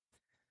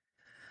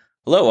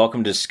Hello,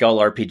 welcome to Skull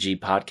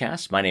RPG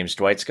Podcast. My name's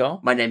Dwight Skull.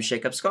 My name's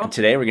Jacob Skull. And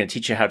today we're going to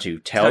teach you how to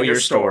tell your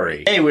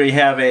story. Hey, we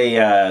have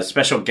a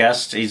special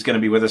guest. He's going to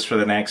be with us for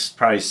the next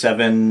probably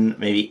 7,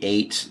 maybe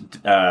 8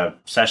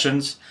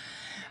 sessions.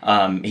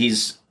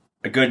 He's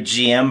a good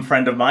GM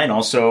friend of mine,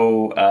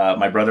 also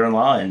my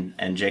brother-in-law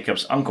and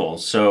Jacob's uncle.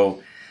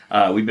 So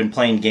we've been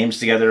playing games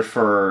together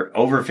for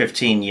over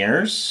 15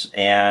 years,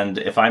 and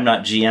if I'm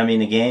not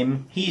GMing a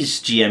game,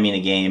 he's GMing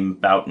a game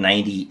about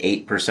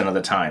 98% of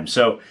the time.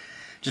 So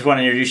just want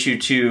to introduce you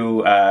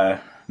to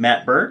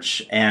Matt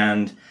Birch,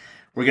 and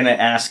we're going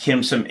to ask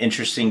him some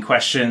interesting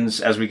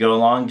questions as we go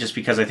along, just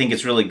because I think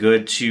it's really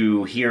good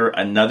to hear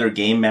another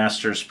game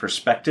master's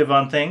perspective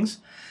on things.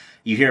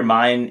 You hear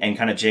mine and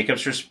kind of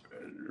Jacob's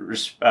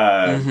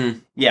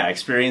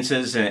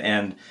experiences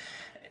and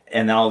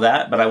all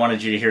that, but I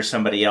wanted you to hear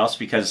somebody else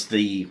because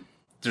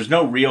there's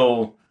no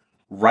real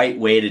right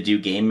way to do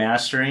game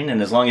mastering,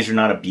 and as long as you're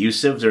not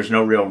abusive, there's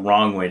no real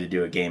wrong way to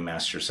do a game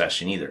master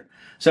session either.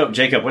 So,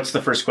 Jacob, what's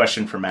the first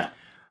question for Matt?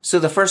 So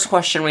the first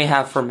question we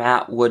have for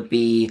Matt would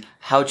be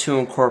how to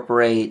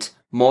incorporate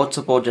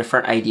multiple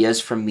different ideas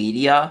from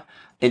media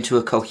into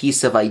a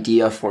cohesive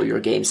idea for your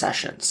game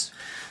sessions.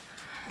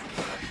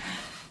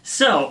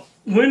 So,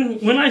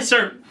 when I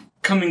start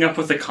coming up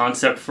with a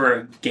concept for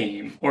a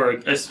game or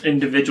an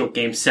individual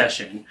game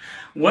session,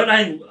 what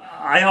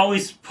I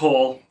always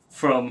pull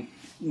from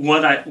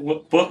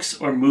what books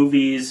or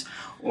movies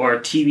or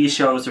TV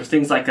shows or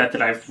things like that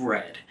I've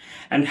read.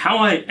 And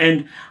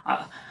I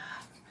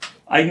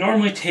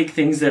normally take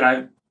things that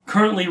I've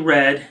currently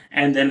read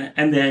and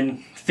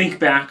then think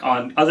back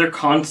on other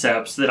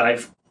concepts that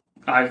I've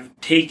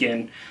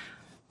taken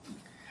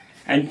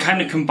and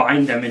kind of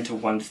combine them into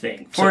one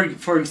thing.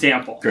 For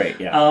example, great,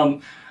 yeah.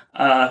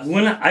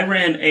 When I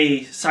ran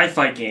a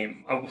sci-fi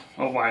game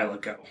a while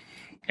ago,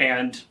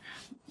 and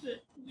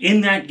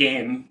in that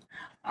game,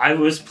 I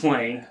was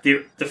playing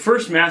the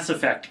first Mass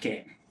Effect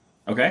game.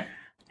 Okay.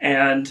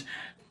 And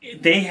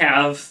they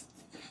have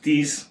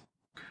these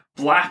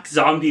black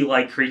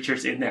zombie-like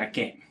creatures in that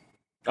game.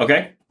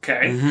 Okay.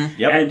 Okay?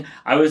 Mm-hmm. Yep. And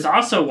I was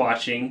also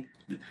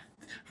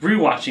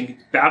rewatching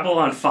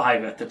Babylon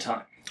 5 at the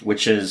time.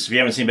 Which is, if you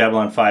haven't seen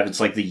Babylon 5, it's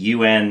like the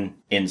UN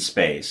in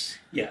space.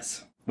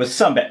 Yes. With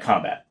some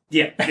combat.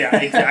 Yeah,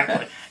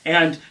 exactly.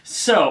 And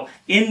so,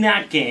 in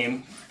that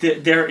game,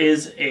 there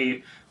is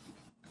a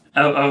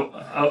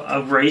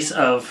race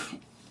of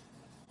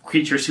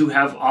creatures who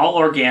have all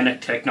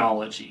organic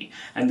technology,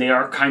 and they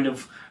are kind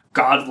of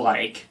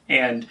godlike,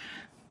 and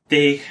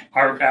they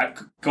are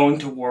going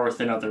to war with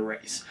another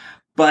race.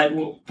 But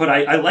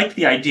I like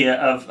the idea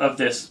of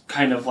this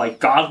kind of like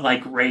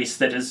godlike race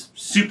that is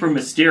super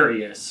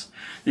mysterious,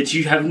 that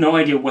you have no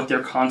idea what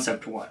their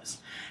concept was.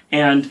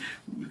 And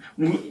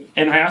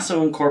I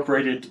also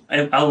incorporated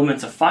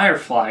elements of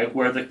Firefly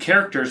where the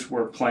characters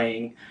were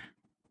playing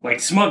like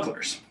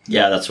smugglers.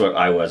 Yeah, that's what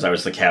I was. I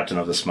was the captain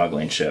of the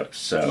smuggling ship.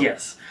 So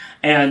yes.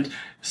 And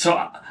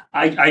so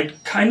I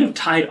kind of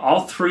tied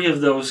all three of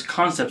those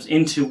concepts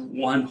into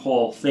one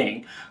whole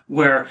thing,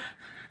 where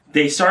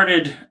they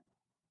started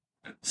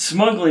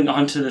smuggling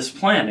onto this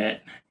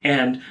planet,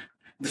 and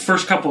the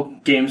first couple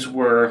games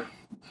were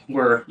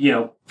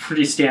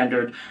pretty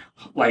standard,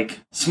 like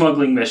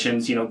smuggling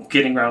missions,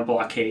 getting around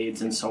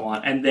blockades and so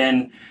on. And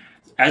then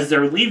as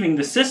they're leaving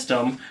the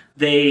system,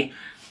 they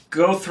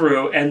go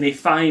through and they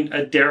found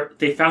a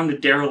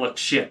derelict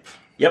ship.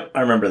 Yep,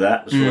 I remember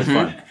that. It was really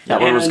fun. That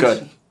one was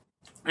good.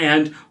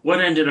 And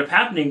what ended up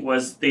happening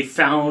was they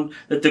found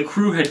that the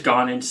crew had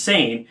gone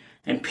insane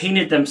and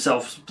painted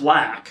themselves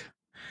black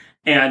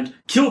and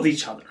killed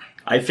each other.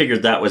 I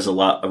figured that was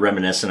a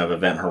reminiscent of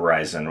Event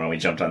Horizon when we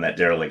jumped on that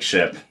derelict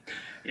ship.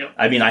 Yep.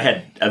 I mean, I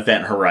had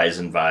Event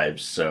Horizon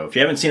vibes. So if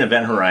you haven't seen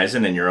Event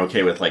Horizon and you're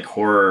okay with like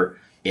horror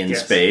in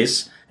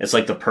space, it's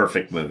like the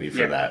perfect movie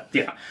for that.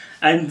 Yeah,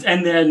 and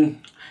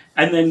then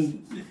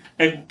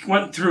it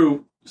went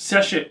through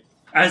session.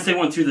 As they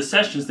went through the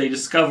sessions, they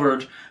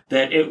discovered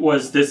that it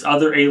was this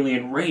other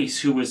alien race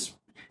who was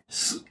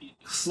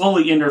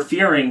slowly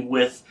interfering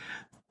with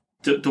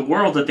the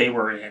world that they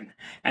were in,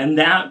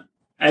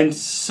 and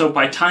so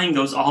by tying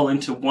those all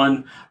into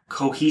one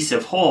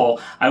cohesive whole,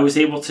 I was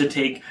able to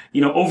take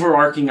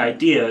overarching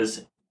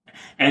ideas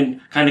and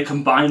kind of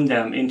combine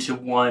them into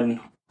one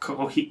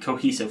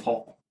cohesive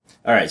whole.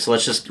 All right, so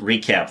let's just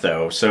recap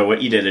though. So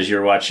what you did is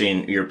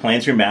you're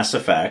playing through Mass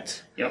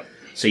Effect. Yep.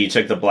 So you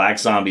took the black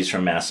zombies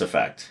from Mass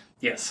Effect.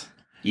 Yes.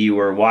 You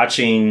were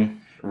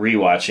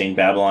rewatching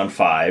Babylon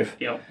 5.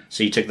 Yep.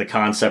 So you took the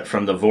concept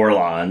from the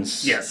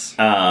Vorlons. Yes.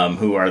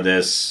 Who are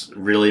this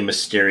really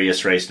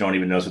mysterious race, no one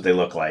even knows what they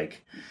look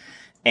like.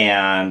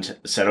 And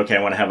said, okay,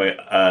 I want to have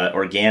a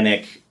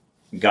organic,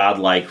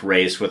 godlike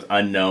race with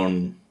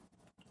unknown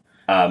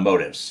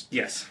motives.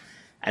 Yes.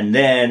 And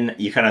then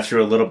you kind of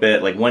threw a little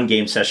bit, like one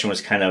game session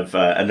was kind of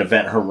an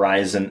Event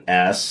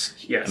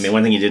Horizon-esque. Yes. I mean,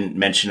 one thing you didn't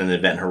mention in the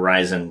Event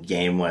Horizon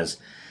game was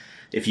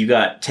if you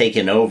got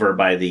taken over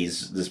by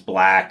this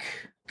black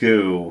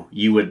goo,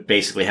 you would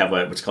basically have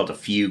what's called a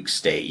fugue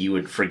state. You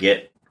would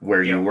forget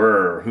where you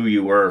were or who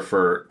you were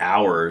for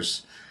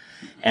hours.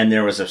 and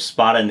there was a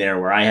spot in there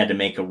where I had to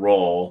make a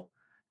roll,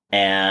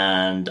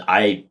 and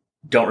I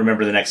don't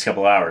remember the next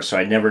couple hours, so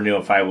I never knew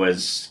if I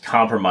was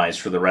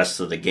compromised for the rest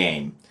of the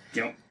game.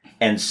 Yep.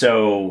 And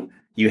so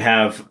you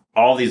have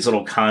all these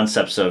little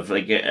concepts of,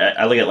 like,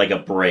 I look at like a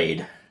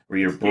braid, where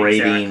you're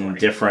braiding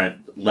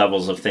different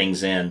levels of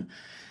things in.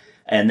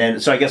 And then,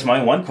 so I guess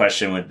my one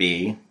question would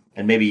be,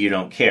 and maybe you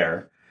don't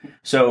care,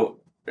 so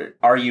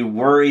are you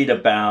worried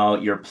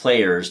about your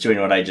players doing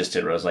what I just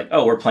did, where I was like,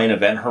 oh, we're playing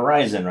Event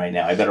Horizon right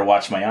now, I better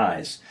watch my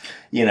eyes,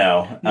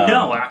 No,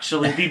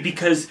 actually,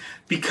 because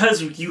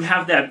you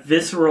have that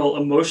visceral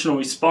emotional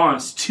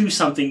response to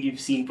something you've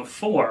seen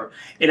before,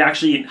 it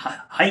actually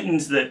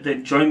heightens the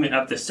enjoyment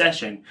of the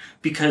session,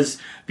 because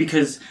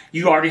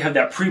you already have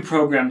that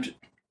pre-programmed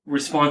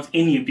response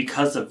in you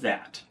because of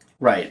that.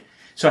 Right.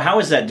 So how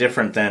is that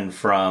different then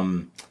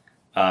from,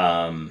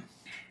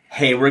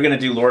 hey, we're going to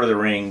do Lord of the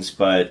Rings,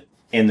 but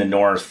in the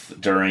North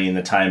during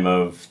the time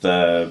of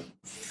the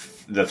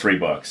three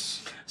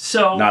books?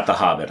 So not The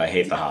Hobbit. I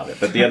hate The Hobbit,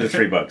 but the other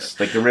three books,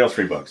 like the real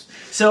three books.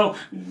 So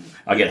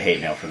I'll get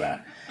hate mail for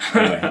that.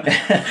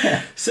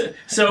 Anyway.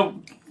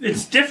 so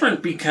it's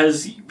different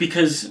because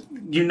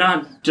you're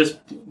not just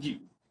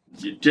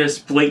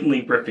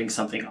blatantly ripping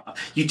something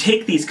off. You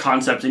take these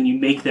concepts and you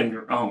make them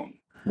your own.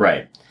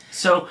 Right.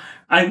 So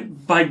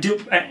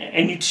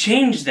and you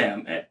change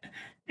them,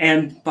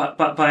 and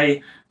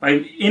by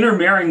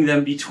intermarrying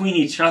them between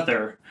each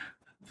other,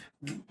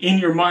 in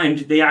your mind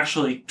they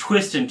actually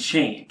twist and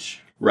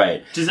change.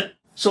 Right.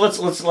 So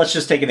let's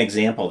just take an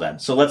example then.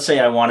 So let's say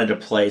I wanted to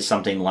play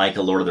something like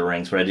a Lord of the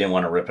Rings, but I didn't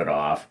want to rip it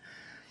off.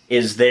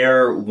 Is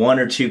there one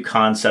or two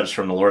concepts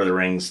from the Lord of the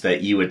Rings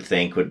that you would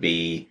think would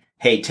be,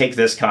 hey, take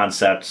this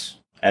concept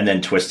and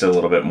then twist it a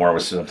little bit more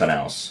with something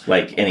else,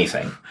 like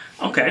anything?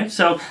 Okay,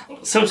 so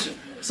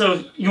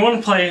you want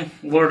to play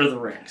Lord of the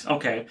Rings.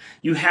 Okay,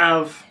 you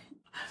have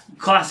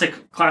classic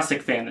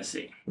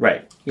fantasy.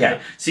 Right. Yeah.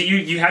 Okay. So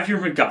you have your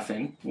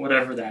MacGuffin,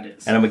 whatever that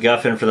is. And a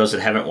MacGuffin, for those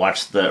that haven't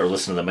watched or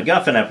listened to the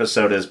MacGuffin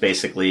episode, is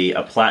basically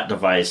a plot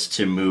device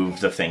to move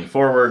the thing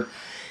forward.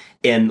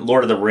 In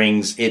Lord of the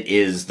Rings, it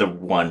is the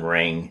One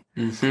Ring.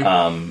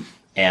 Mm-hmm.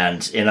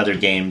 And in other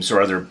games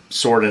or other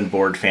sword and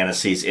board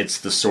fantasies, it's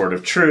the Sword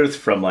of Truth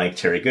from like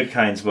Terry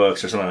Goodkind's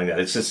books or something like that.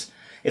 It's just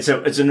it's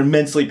an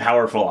immensely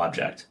powerful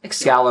object.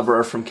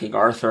 Excalibur from King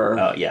Arthur.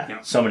 Oh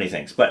yeah, so many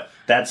things. But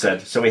that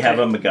said, so we have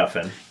a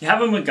MacGuffin. You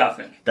have a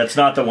MacGuffin. That's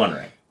not the One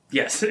Ring.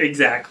 Yes,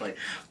 exactly.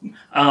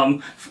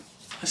 And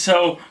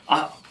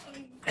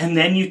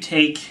then you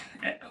take.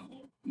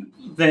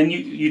 Then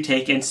you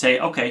take and say,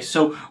 okay,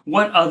 so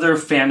what other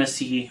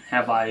fantasy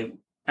have I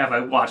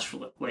watched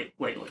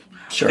lately?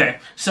 Sure. Okay,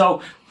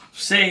 so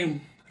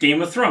say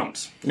Game of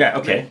Thrones. Yeah.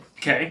 Okay.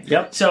 Okay.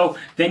 Yep. So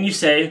then you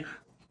say,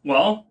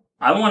 well,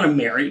 I want to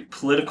marry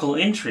political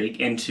intrigue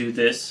into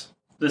this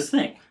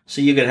thing.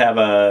 So you could have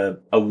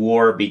a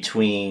war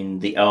between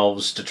the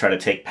elves to try to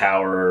take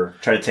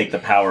the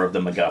power of the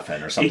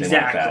MacGuffin or something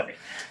like that.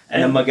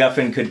 And a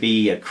MacGuffin could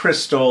be a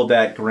crystal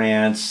that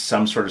grants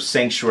some sort of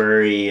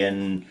sanctuary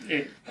and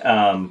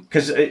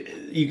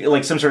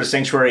like some sort of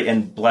sanctuary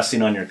and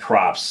blessing on your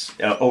crops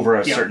over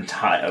a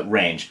certain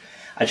range.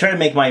 I try to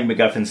make my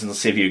MacGuffins, and let's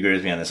see if you agree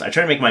with me on this. I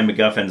try to make my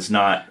MacGuffins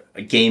not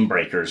game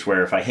breakers,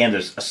 where if I hand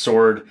a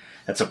sword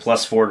that's a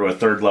 +4 to a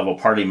third level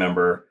party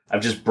member,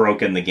 I've just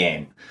broken the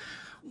game.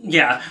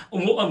 Yeah,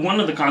 one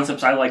of the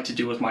concepts I like to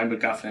do with my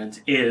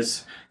MacGuffins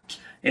is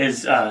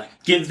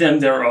give them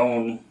their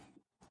own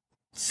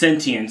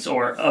sentience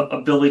or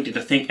ability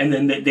to think, and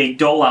then they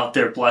dole out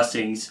their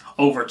blessings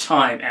over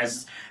time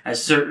as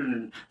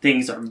certain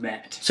things are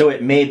met. So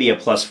it may be a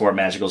 +4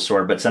 magical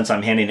sword, but since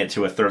I'm handing it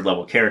to a third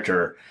level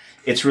character,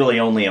 it's really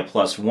only a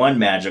 +1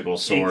 magical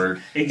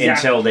sword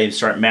until they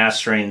start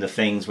mastering the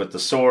things with the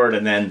sword,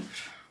 and then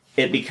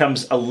it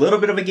becomes a little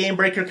bit of a game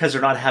breaker because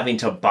they're not having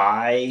to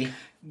buy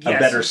a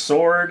better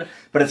sword,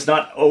 but it's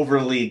not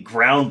overly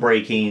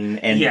groundbreaking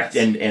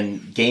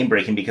and game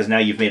breaking because now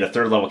you've made a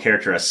third level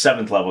character a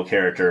 7th level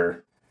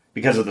character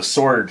because of the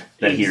sword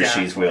that he or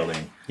she's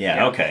wielding.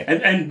 Yeah. Okay.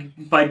 And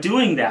by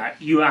doing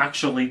that, you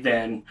actually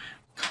then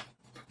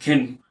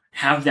can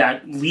have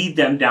that lead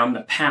them down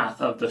the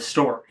path of the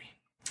story.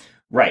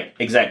 Right,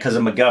 exactly, because a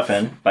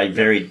MacGuffin, by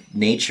very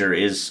nature,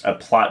 is a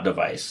plot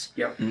device.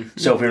 Yep. Mm-hmm.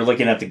 So if we were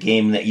looking at the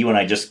game that you and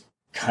I just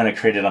kind of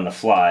created on the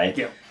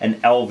fly, an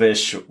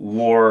elvish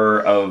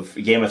war of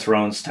Game of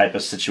Thrones type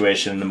of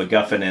situation, the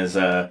MacGuffin is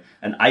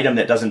an item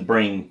that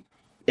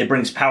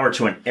brings power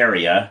to an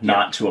area,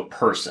 not to a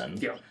person.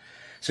 Yep.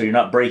 So you're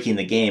not breaking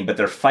the game, but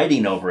they're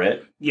fighting over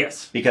it.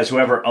 Yes. Because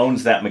whoever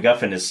owns that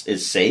MacGuffin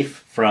is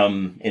safe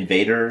from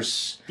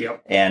invaders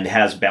and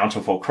has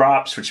bountiful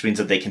crops, which means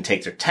that they can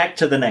take their tech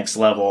to the next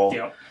level.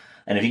 Yep.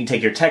 And if you can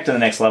take your tech to the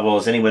next level,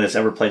 as anyone that's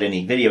ever played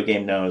any video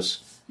game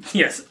knows,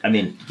 yes. I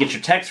mean, get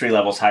your tech 3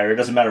 levels higher. It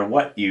doesn't matter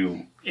what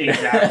you...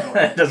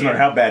 Exactly. It doesn't matter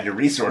how bad your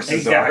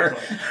resources are.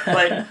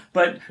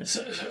 But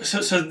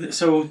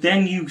so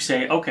then you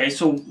say, okay,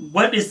 so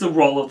what is the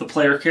role of the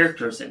player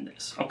characters in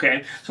this?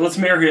 Okay, so let's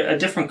marry a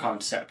different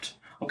concept.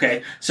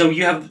 Okay, so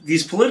you have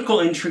these political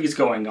intrigues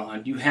going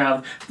on. You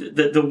have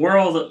the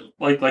world,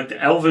 like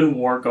the Elven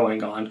War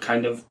going on,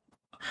 kind of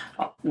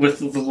with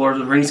the Lord of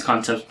the Rings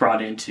concepts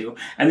brought into.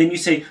 And then you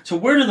say, so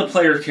where do the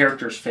player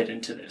characters fit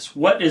into this?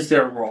 What is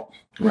their role?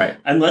 Right.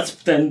 And let's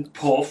then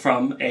pull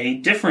from a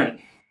different,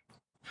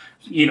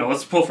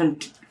 let's pull from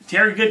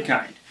Terry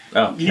Goodkind.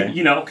 Oh, okay.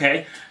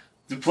 Okay,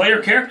 the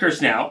player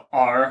characters now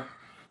are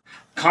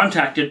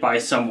contacted by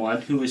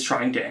someone who is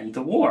trying to end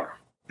the war.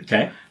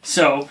 Okay.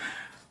 So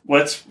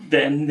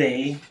then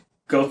they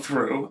go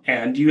through,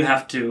 and you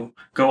have to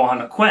go on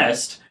a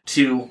quest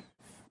to,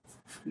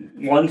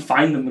 one,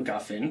 find the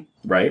MacGuffin.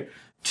 Right.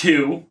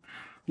 Two,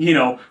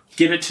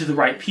 get it to the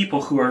right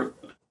people who are,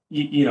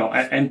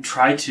 and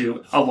try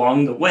to,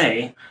 along the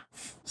way,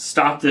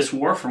 stop this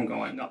war from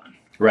going on.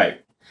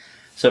 Right.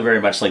 So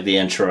very much like the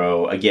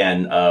intro,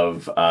 again,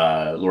 of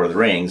Lord of the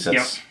Rings.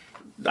 That's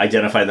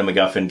identify the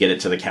MacGuffin, get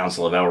it to the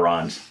Council of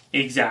Elrond.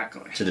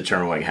 Exactly. To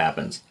determine what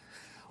happens.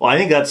 Well, I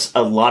think that's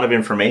a lot of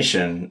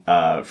information,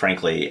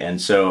 frankly.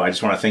 And so I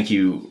just want to thank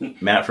you,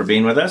 Matt, for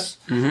being with us.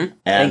 Mm-hmm. And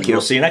Thank you.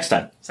 We'll see you next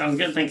time. Sounds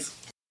good. Thanks.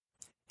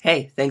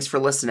 Hey, thanks for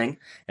listening.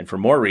 And for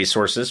more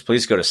resources,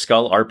 please go to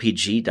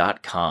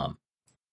skullrpg.com.